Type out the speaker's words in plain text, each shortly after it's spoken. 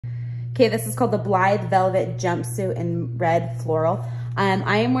Okay, this is called the Blythe Velvet Jumpsuit in red floral.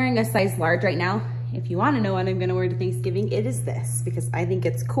 I am wearing a size large right now. If you want to know what I'm going to wear to Thanksgiving, it is this, because I think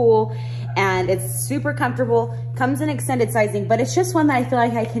it's cool and it's super comfortable. Comes in extended sizing, but it's just one that I feel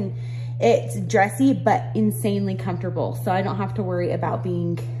like it's dressy but insanely comfortable. So I don't have to worry about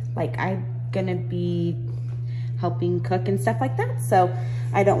being like, I'm going to be helping cook and stuff like that. So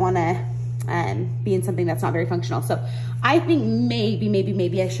I don't want to be in something that's not very functional. So I think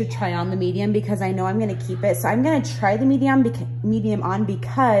maybe I should try on the medium, because I know I'm going to keep it. So I'm going to try the medium on,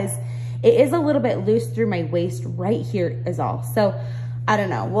 because it is a little bit loose through my waist right here is all. So I don't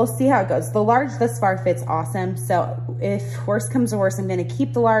know. We'll see how it goes. The large thus far fits awesome. So if worse comes to worse, I'm going to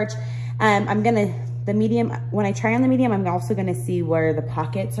keep the large. The medium, when I try on the medium, I'm also going to see where the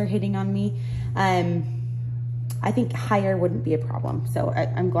pockets are hitting on me. I think higher wouldn't be a problem. So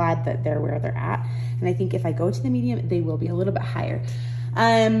I'm glad that they're where they're at. And I think if I go to the medium, they will be a little bit higher.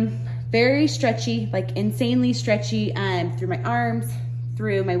 Very stretchy, like insanely stretchy, through my arms,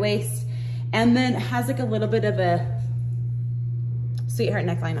 through my waist. And then it has like a little bit of a sweetheart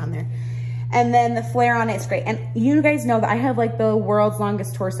neckline on there. And then the flare on it's great. And you guys know that I have like the world's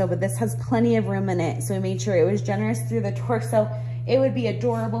longest torso, but this has plenty of room in it. So we made sure it was generous through the torso. It would be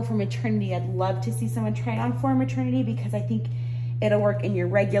adorable for maternity. I'd love to see someone try it on for maternity, because I think it'll work in your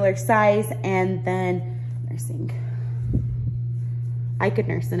regular size. And then nursing. I could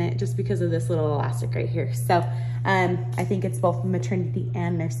nurse in it just because of this little elastic right here. So I think it's both maternity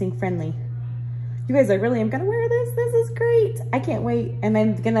and nursing friendly. You guys, I really am gonna wear this. This is great. I can't wait. And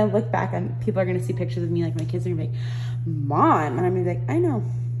I'm gonna look back and people are gonna see pictures of me, like my kids are gonna be like, Mom. And I'm gonna be like, I know,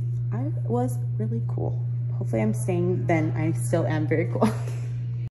 I was really cool. Hopefully I'm staying, then I still am very cool.